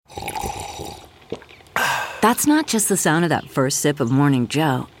That's not just the sound of that first sip of Morning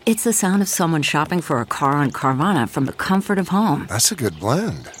Joe. It's the sound of someone shopping for a car on Carvana from the comfort of home. That's a good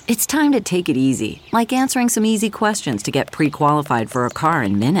blend. It's time to take it easy, like answering some easy questions to get pre-qualified for a car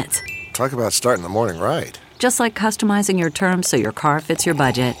in minutes. Talk about starting the morning right. Just like customizing your terms so your car fits your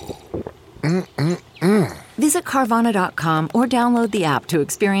budget. Visit Carvana.com or download the app to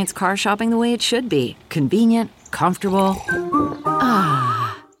experience car shopping the way it should be. Convenient, comfortable.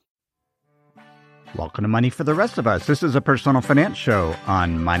 Welcome to Money for the Rest of Us. This is a personal finance show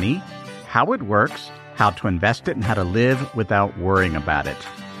on money, how it works, how to invest it, and how to live without worrying about it.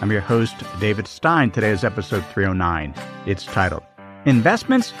 I'm your host, David Stein. Today is episode 309. It's titled,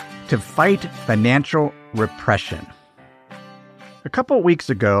 Investments to Fight Financial Repression. A couple of weeks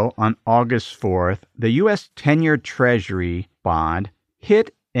ago, on August 4th, the U.S. 10-year Treasury bond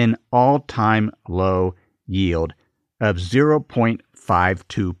hit an all-time low yield of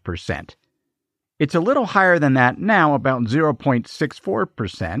 0.52%. It's a little higher than that now, about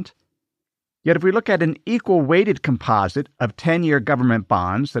 0.64%. Yet if we look at an equal-weighted composite of 10-year government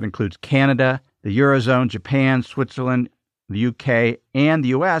bonds that includes Canada, the Eurozone, Japan, Switzerland, the UK, and the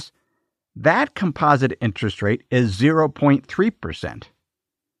US, that composite interest rate is 0.3%.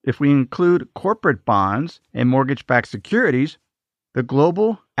 If we include corporate bonds and mortgage-backed securities, the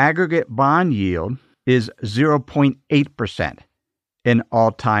global aggregate bond yield is 0.8%, an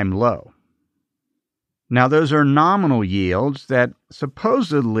all-time low. Now, those are nominal yields that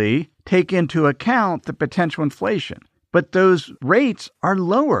supposedly take into account the potential inflation, but those rates are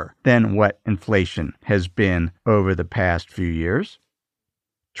lower than what inflation has been over the past few years.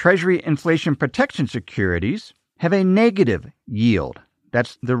 Treasury inflation protection securities have a negative yield.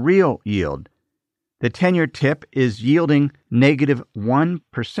 That's the real yield. The 10-year tip is yielding negative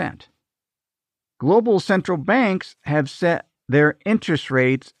 1%. Global central banks have set their interest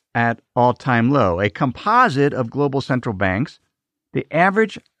rates at all-time low. A composite of global central banks, the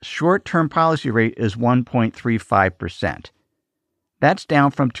average short-term policy rate is 1.35%. That's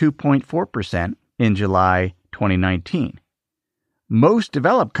down from 2.4% in July 2019. Most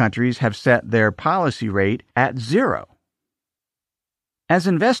developed countries have set their policy rate at 0. As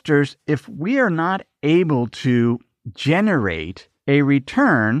investors, if we are not able to generate a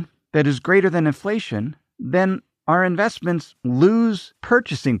return that is greater than inflation, then our investments lose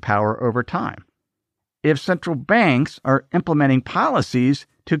purchasing power over time. If central banks are implementing policies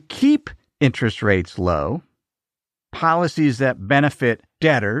to keep interest rates low, policies that benefit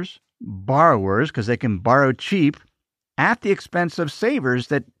debtors, borrowers, because they can borrow cheap, at the expense of savers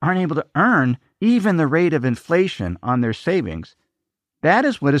that aren't able to earn even the rate of inflation on their savings, that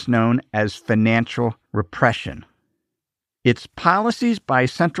is what is known as financial repression. It's policies by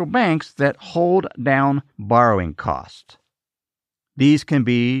central banks that hold down borrowing costs. These can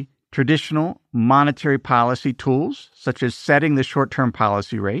be traditional monetary policy tools, such as setting the short-term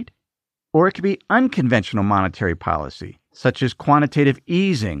policy rate, or it can be unconventional monetary policy, such as quantitative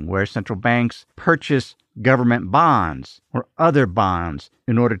easing, where central banks purchase government bonds or other bonds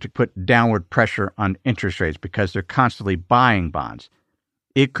in order to put downward pressure on interest rates because they're constantly buying bonds.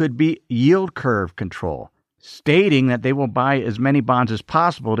 It could be yield curve control, stating that they will buy as many bonds as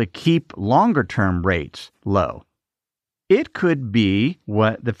possible to keep longer-term rates low. It could be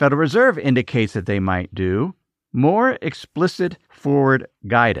what the Federal Reserve indicates that they might do, more explicit forward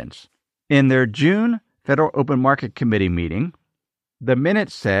guidance. In their June Federal Open Market Committee meeting, the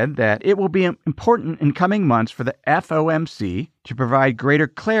minutes said that it will be important in coming months for the FOMC to provide greater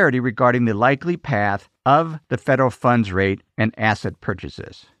clarity regarding the likely path of the federal funds rate and asset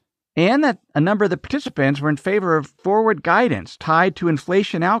purchases, and that a number of the participants were in favor of forward guidance tied to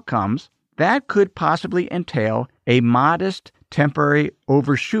inflation outcomes that could possibly entail a modest temporary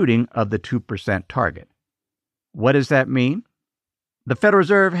overshooting of the 2% target. What does that mean? The Federal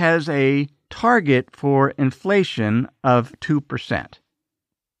Reserve has a target for inflation of 2%.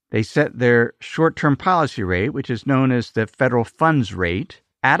 They set their short-term policy rate, which is known as the federal funds rate,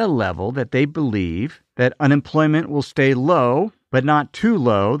 at a level that they believe that unemployment will stay low, but not too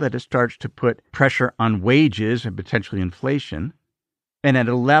low that it starts to put pressure on wages and potentially inflation, and at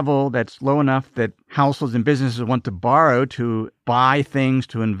a level that's low enough that households and businesses want to borrow to buy things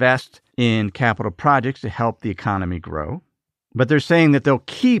to invest in capital projects to help the economy grow. But they're saying that they'll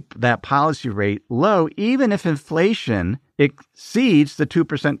keep that policy rate low even if inflation exceeds the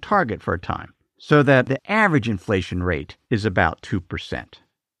 2% target for a time, so that the average inflation rate is about 2%.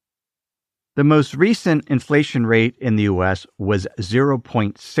 The most recent inflation rate in the U.S. was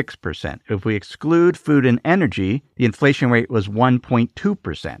 0.6%. If we exclude food and energy, the inflation rate was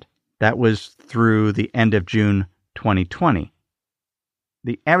 1.2%. That was through the end of June 2020.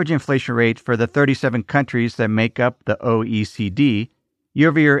 the average inflation rate for the 37 countries that make up the OECD,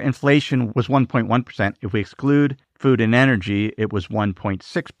 year-over-year inflation was 1.1%. If we exclude food and energy, it was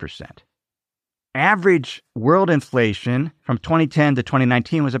 1.6%. Average world inflation from 2010 to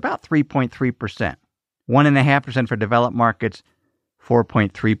 2019 was about 3.3%, 1.5% for developed markets,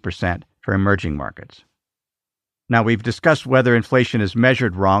 4.3% for emerging markets. Now, we've discussed whether inflation is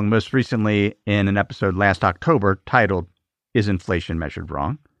measured wrong, most recently in an episode last October titled, Is Inflation Measured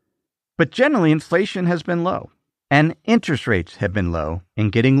Wrong? But generally, inflation has been low, and interest rates have been low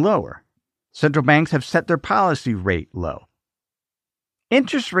and getting lower. Central banks have set their policy rate low.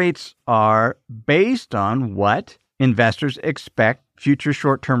 Interest rates are based on what investors expect future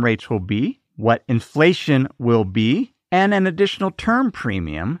short-term rates will be, what inflation will be, and an additional term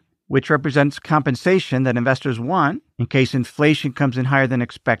premium, which represents compensation that investors want in case inflation comes in higher than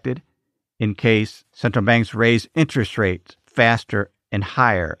expected, in case central banks raise interest rates faster and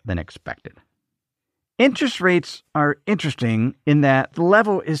higher than expected. Interest rates are interesting in that the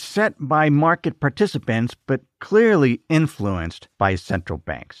level is set by market participants, but clearly influenced by central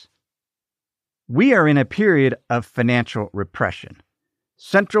banks. We are in a period of financial repression.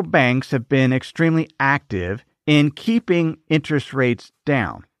 Central banks have been extremely active in keeping interest rates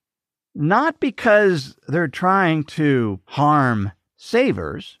down. Not because they're trying to harm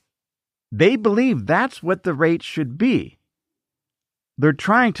savers. They believe that's what the rate should be. They're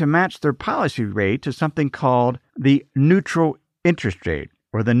trying to match their policy rate to something called the neutral interest rate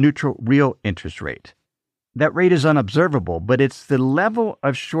or the neutral real interest rate. That rate is unobservable, but it's the level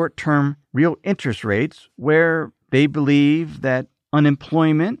of short-term real interest rates where they believe that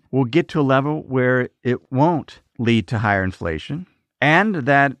unemployment will get to a level where it won't lead to higher inflation and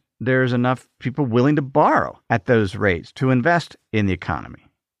that there's enough people willing to borrow at those rates to invest in the economy.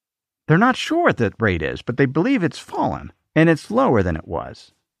 They're not sure what that rate is, but they believe it's fallen and it's lower than it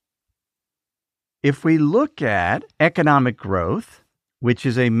was. If we look at economic growth, which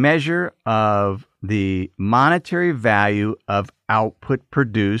is a measure of the monetary value of output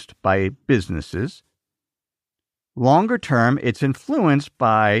produced by businesses, longer term, it's influenced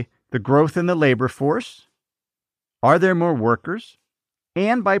by the growth in the labor force. Are there more workers?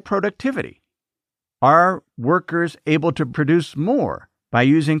 And by productivity. Are workers able to produce more by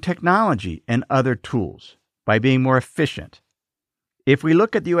using technology and other tools, by being more efficient? If we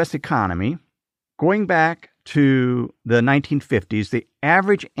look at the U.S. economy, going back to the 1950s, the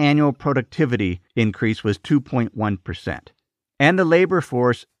average annual productivity increase was 2.1%, and the labor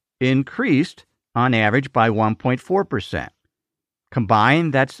force increased on average by 1.4%.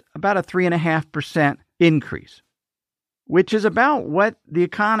 Combined, that's about a 3.5% increase, which is about what the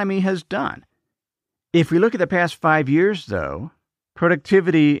economy has done. If we look at the past 5 years, though,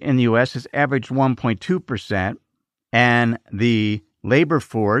 productivity in the U.S. has averaged 1.2%, and the labor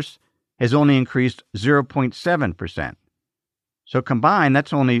force has only increased 0.7%. So combined,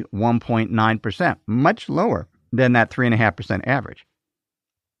 that's only 1.9%, much lower than that 3.5% average.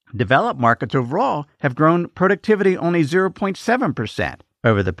 Developed markets overall have grown productivity only 0.7%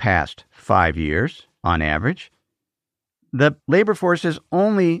 over the past 5 years on average. The labor force has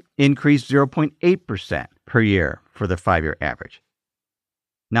only increased 0.8% per year for the 5-year average.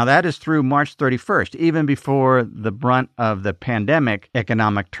 Now, that is through March 31st, even before the brunt of the pandemic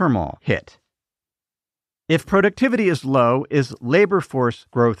economic turmoil hit. If productivity is low, if labor force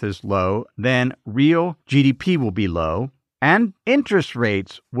growth is low, then real GDP will be low, and interest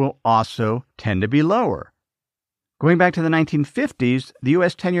rates will also tend to be lower. Going back to the 1950s, the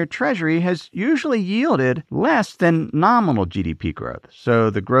U.S. 10-year Treasury has usually yielded less than nominal GDP growth, so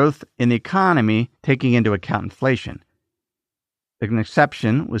the growth in the economy taking into account inflation. An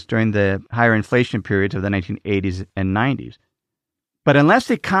exception was during the higher inflation periods of the 1980s and 90s. But unless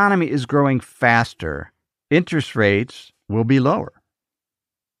the economy is growing faster, interest rates will be lower.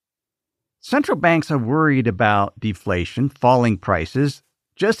 Central banks are worried about deflation, falling prices,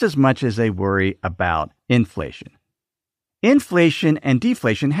 just as much as they worry about inflation. Inflation and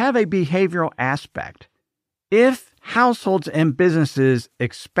deflation have a behavioral aspect. If households and businesses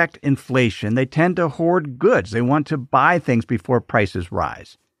expect inflation, they tend to hoard goods. They want to buy things before prices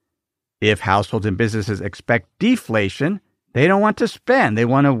rise. If households and businesses expect deflation, they don't want to spend. They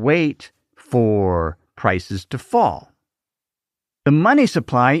want to wait for prices to fall. The money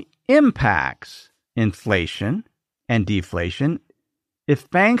supply impacts inflation and deflation. If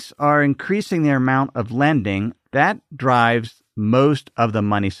banks are increasing their amount of lending, that drives most of the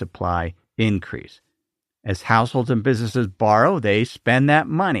money supply increase. As households and businesses borrow, they spend that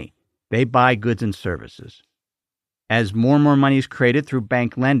money. They buy goods and services. As more and more money is created through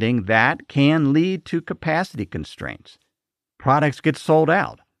bank lending, that can lead to capacity constraints. products get sold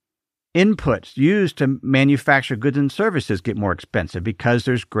out. Inputs used to manufacture goods and services get more expensive because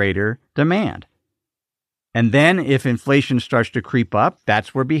there's greater demand. And then if inflation starts to creep up,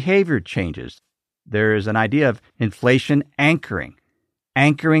 that's where behavior changes. There is an idea of inflation anchoring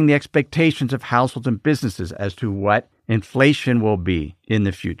the expectations of households and businesses as to what inflation will be in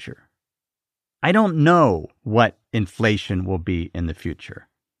the future. I don't know what inflation will be in the future.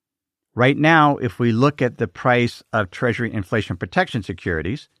 Right now, if we look at the price of Treasury inflation protection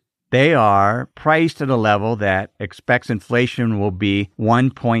securities, they are priced at a level that expects inflation will be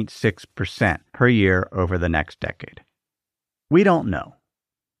 1.6% per year over the next decade. We don't know.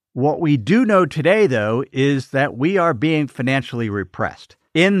 What we do know today, though, is that we are being financially repressed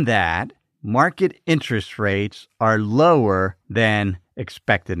in that market interest rates are lower than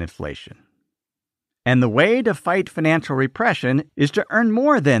expected inflation. And the way to fight financial repression is to earn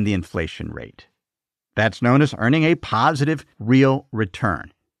more than the inflation rate. That's known as earning a positive real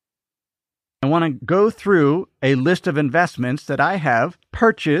return. I want to go through a list of investments that I have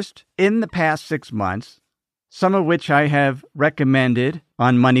purchased in the past 6 months, some of which I have recommended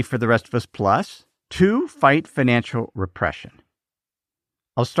on Money for the Rest of Us Plus to fight financial repression.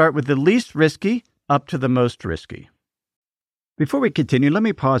 I'll start with the least risky up to the most risky. Before we continue, let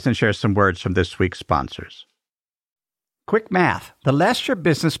me pause and share some words from this week's sponsors. Quick math. The less your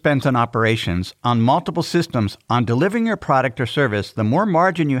business spends on operations, on multiple systems, on delivering your product or service, the more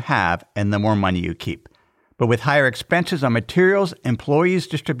margin you have and the more money you keep. But with higher expenses on materials, employees,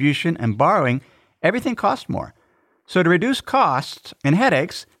 distribution, and borrowing, everything costs more. So to reduce costs and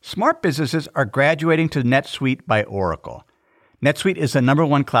headaches, smart businesses are graduating to NetSuite by Oracle. NetSuite is the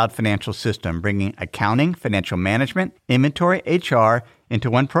 #1 cloud financial system, bringing accounting, financial management, inventory, HR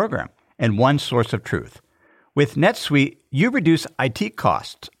into one program and one source of truth. With NetSuite, you reduce IT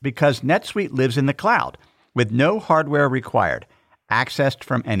costs because NetSuite lives in the cloud with no hardware required, accessed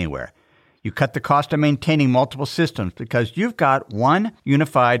from anywhere. You cut the cost of maintaining multiple systems because you've got one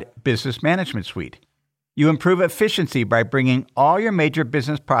unified business management suite. You improve efficiency by bringing all your major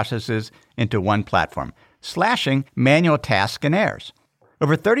business processes into one platform, slashing manual tasks and errors.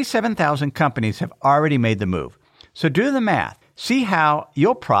 Over 37,000 companies have already made the move. So do the math. See how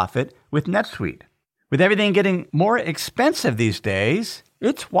you'll profit with NetSuite. With everything getting more expensive these days,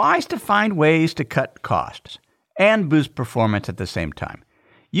 it's wise to find ways to cut costs and boost performance at the same time.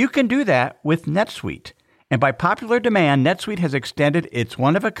 You can do that with NetSuite. And by popular demand, NetSuite has extended its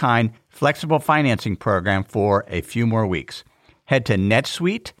one-of-a-kind flexible financing program for a few more weeks. Head to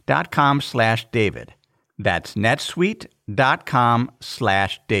netsuite.com/David. That's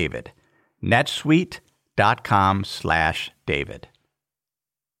netsuite.com/David. netsuite.com/David.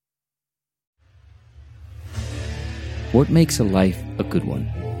 What makes a life a good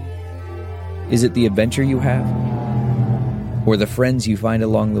one? Is it the adventure you have? Or the friends you find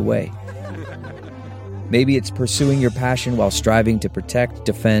along the way? Maybe it's pursuing your passion while striving to protect,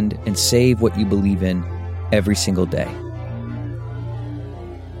 defend, and save what you believe in every single day.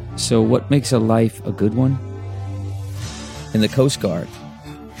 So what makes a life a good one? In the Coast Guard,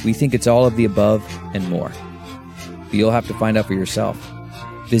 we think it's all of the above and more. But you'll have to find out for yourself.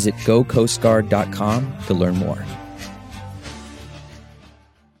 Visit gocoastguard.com to learn more.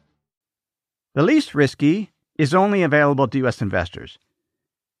 The least risky is only available to U.S. investors.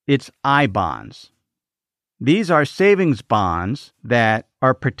 It's I-bonds. These are savings bonds that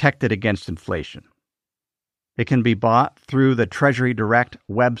are protected against inflation. They can be bought through the Treasury Direct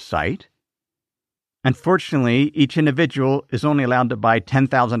website. Unfortunately, each individual is only allowed to buy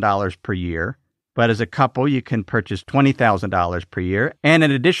 $10,000 per year, but as a couple, you can purchase $20,000 per year, and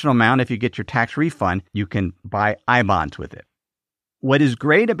an additional amount, if you get your tax refund, you can buy I-bonds with it. What is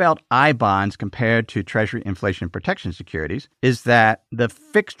great about I-bonds compared to Treasury inflation protection securities is that the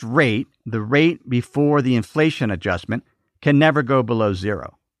fixed rate, the rate before the inflation adjustment, can never go below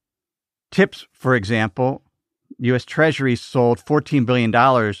zero. TIPS, for example, U.S. Treasury sold $14 billion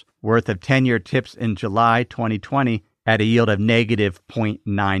worth of 10-year TIPS in July 2020 at a yield of negative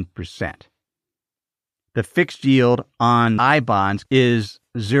 0.9%. The fixed yield on I-bonds is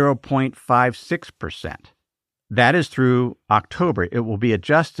 0.56%. That is through October. It will be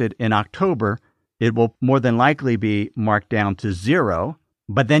adjusted in October. It will more than likely be marked down to zero,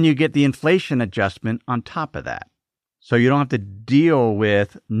 but then you get the inflation adjustment on top of that. So you don't have to deal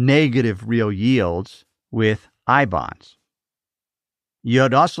with negative real yields with I-bonds. You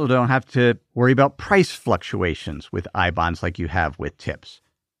also don't have to worry about price fluctuations with I-bonds like you have with TIPS.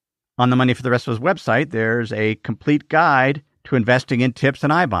 On the Money for the Rest of Us website, there's a complete guide to investing in TIPS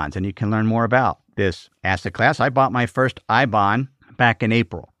and I-bonds, and you can learn more about this asset class. I bought my first I-bond back in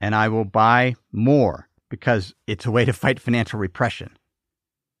April, and I will buy more because it's a way to fight financial repression.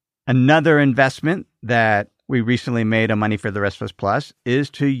 Another investment that we recently made on Money for the Rest of Us Plus is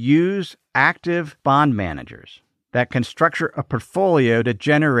to use active bond managers that can structure a portfolio to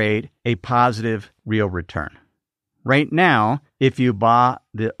generate a positive real return. Right now, if you bought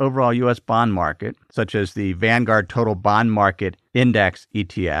the overall U.S. bond market, such as the Vanguard Total Bond Market Index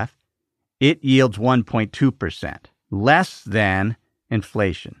ETF, it yields 1.2%, less than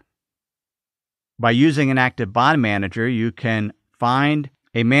inflation. By using an active bond manager, you can find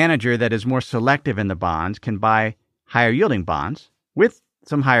a manager that is more selective in the bonds, can buy higher yielding bonds with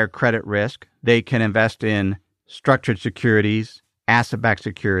some higher credit risk. They can invest in structured securities, asset-backed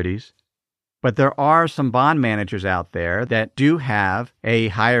securities. But there are some bond managers out there that do have a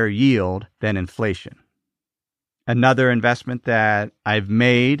higher yield than inflation. Another investment that I've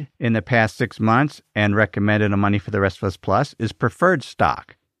made in the past 6 months and recommended on Money for the Rest of Us Plus is preferred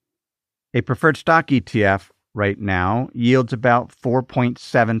stock. A preferred stock ETF right now yields about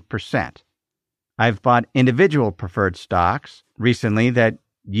 4.7%. I've bought individual preferred stocks recently that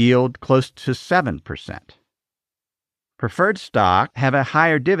yield close to 7%. Preferred stock have a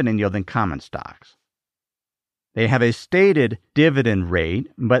higher dividend yield than common stocks. They have a stated dividend rate,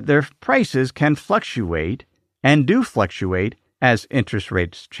 but their prices can fluctuate and do fluctuate as interest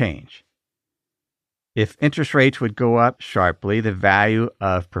rates change. If interest rates would go up sharply, the value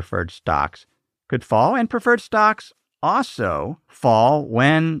of preferred stocks could fall, and preferred stocks also fall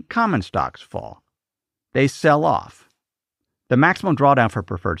when common stocks fall. They sell off. The maximum drawdown for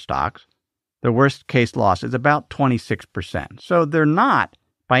preferred stocks, the worst case loss, is about 26%. So they're not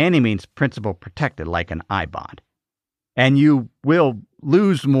by any means principal protected like an I bond. And you will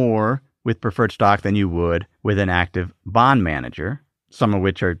lose more with preferred stock than you would with an active bond manager, some of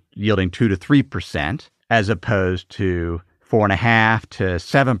which are yielding 2 to 3%, as opposed to 4.5% to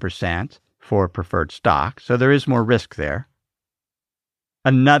 7% for preferred stock. So there is more risk there.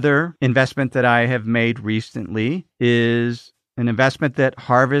 Another investment that I have made recently is an investment that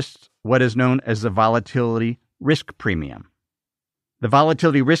harvests what is known as the volatility risk premium. The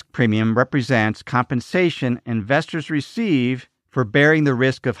volatility risk premium represents compensation investors receive for bearing the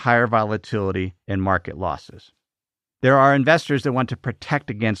risk of higher volatility and market losses. There are investors that want to protect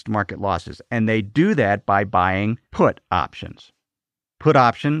against market losses, and they do that by buying put options. Put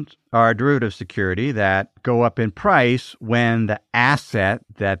options are a derivative security that go up in price when the asset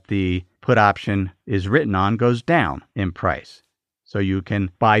that the put option is written on goes down in price. So you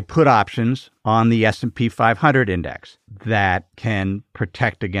can buy put options on the S&P 500 index that can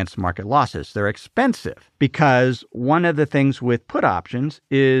protect against market losses. They're expensive because one of the things with put options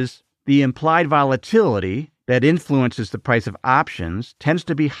is the implied volatility that influences the price of options tends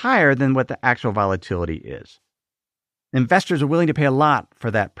to be higher than what the actual volatility is. Investors are willing to pay a lot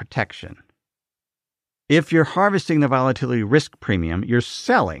for that protection. If you're harvesting the volatility risk premium, you're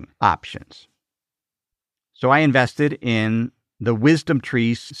selling options. So I invested in the Wisdom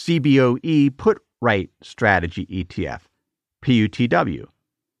Tree CBOE Put Right Strategy ETF, PUTW.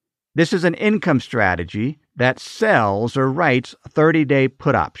 This is an income strategy that sells or writes 30-day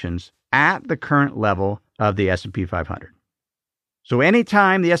put options at the current level of the S&P 500. So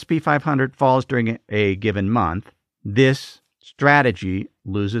anytime the S&P 500 falls during a given month, this strategy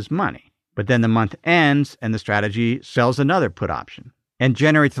loses money. But then the month ends and the strategy sells another put option and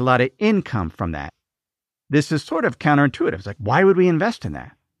generates a lot of income from that. This is sort of counterintuitive. It's like, why would we invest in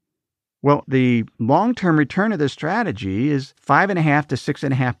that? Well, the long-term return of this strategy is 5.5% to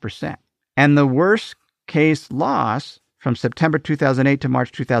 6.5%. And the worst case loss from September 2008 to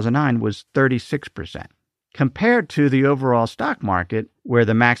March 2009 was 36%, compared to the overall stock market where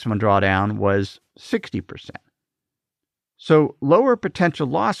the maximum drawdown was 60%. So lower potential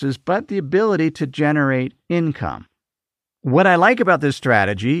losses, but the ability to generate income. What I like about this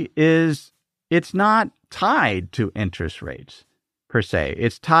strategy is it's not tied to interest rates, per se.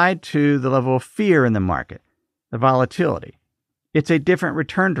 It's tied to the level of fear in the market, the volatility. It's a different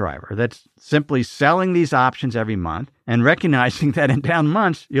return driver that's simply selling these options every month and recognizing that in down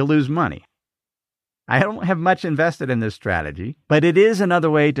months, you'll lose money. I don't have much invested in this strategy, but it is another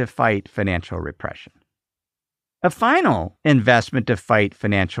way to fight financial repression. A final investment to fight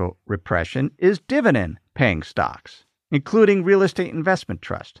financial repression is dividend-paying stocks, including real estate investment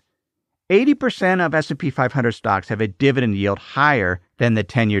trust. 80% of S&P 500 stocks have a dividend yield higher than the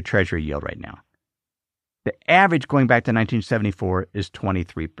 10-year Treasury yield right now. The average going back to 1974 is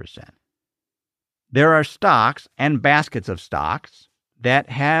 23%. There are stocks and baskets of stocks that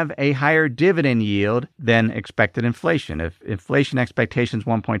have a higher dividend yield than expected inflation. If inflation expectation is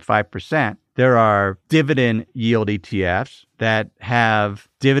 1.5%, There are dividend yield ETFs that have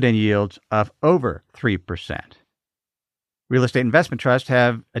dividend yields of over 3%. Real estate investment trusts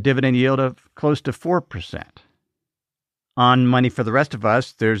have a dividend yield of close to 4%. On Money for the Rest of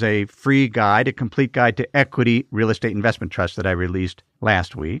Us, there's a free guide, a complete guide to equity real estate investment trusts that I released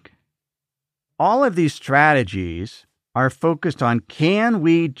last week. All of these strategies are focused on, can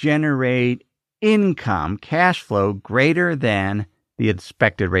we generate income, cash flow greater than the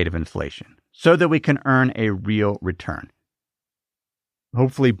expected rate of inflation so that we can earn a real return?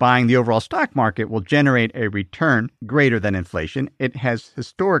 Hopefully, buying the overall stock market will generate a return greater than inflation. It has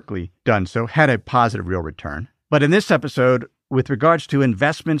historically done so, had a positive real return. But in this episode, with regards to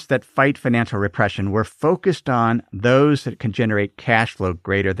investments that fight financial repression, we're focused on those that can generate cash flow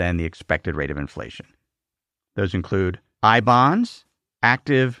greater than the expected rate of inflation. Those include I-bonds,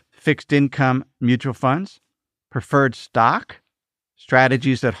 active fixed income mutual funds, preferred stock,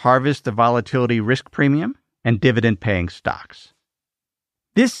 strategies that harvest the volatility risk premium, and dividend-paying stocks.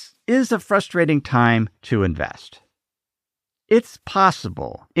 This is a frustrating time to invest. It's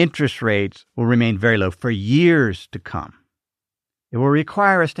possible interest rates will remain very low for years to come. It will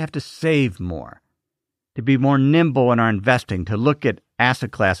require us to have to save more, to be more nimble in our investing, to look at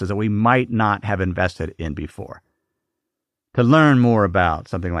asset classes that we might not have invested in before, to learn more about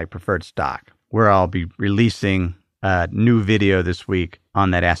something like preferred stock, where I'll be releasing a new video this week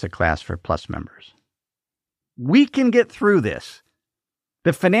on that asset class for Plus members. We can get through this.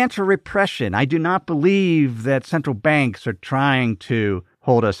 The financial repression, I do not believe that central banks are trying to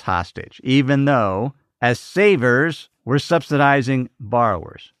hold us hostage, even though, as savers, we're subsidizing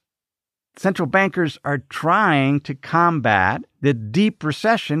borrowers. Central bankers are trying to combat the deep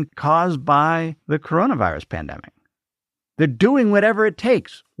recession caused by the coronavirus pandemic. They're doing whatever it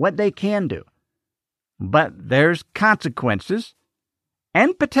takes, what they can do. But there's consequences,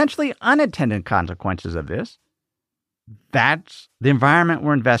 and potentially unintended consequences of this. That's the environment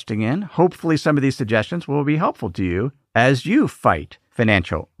we're investing in. Hopefully some of these suggestions will be helpful to you as you fight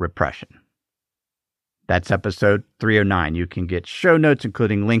financial repression. That's episode 309. You can get show notes,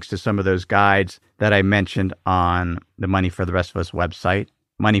 including links to some of those guides that I mentioned on the Money for the Rest of Us website,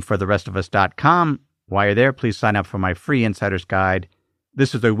 moneyfortherestofus.com. While you're there, please sign up for my free Insider's Guide.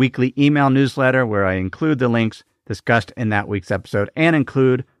 This is a weekly email newsletter where I include the links discussed in that week's episode and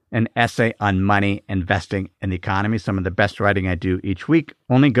include an essay on money, investing, and the economy. Some of the best writing I do each week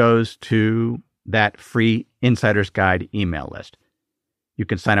only goes to that free Insider's Guide email list. You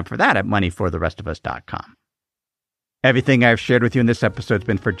can sign up for that at moneyfortherestofus.com. Everything I've shared with you in this episode has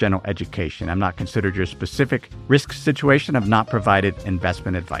been for general education. I'm not considered your specific risk situation. I've not provided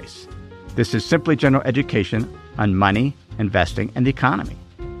investment advice. This is simply general education on money, investing, and the economy.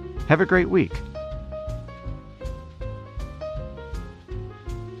 Have a great week.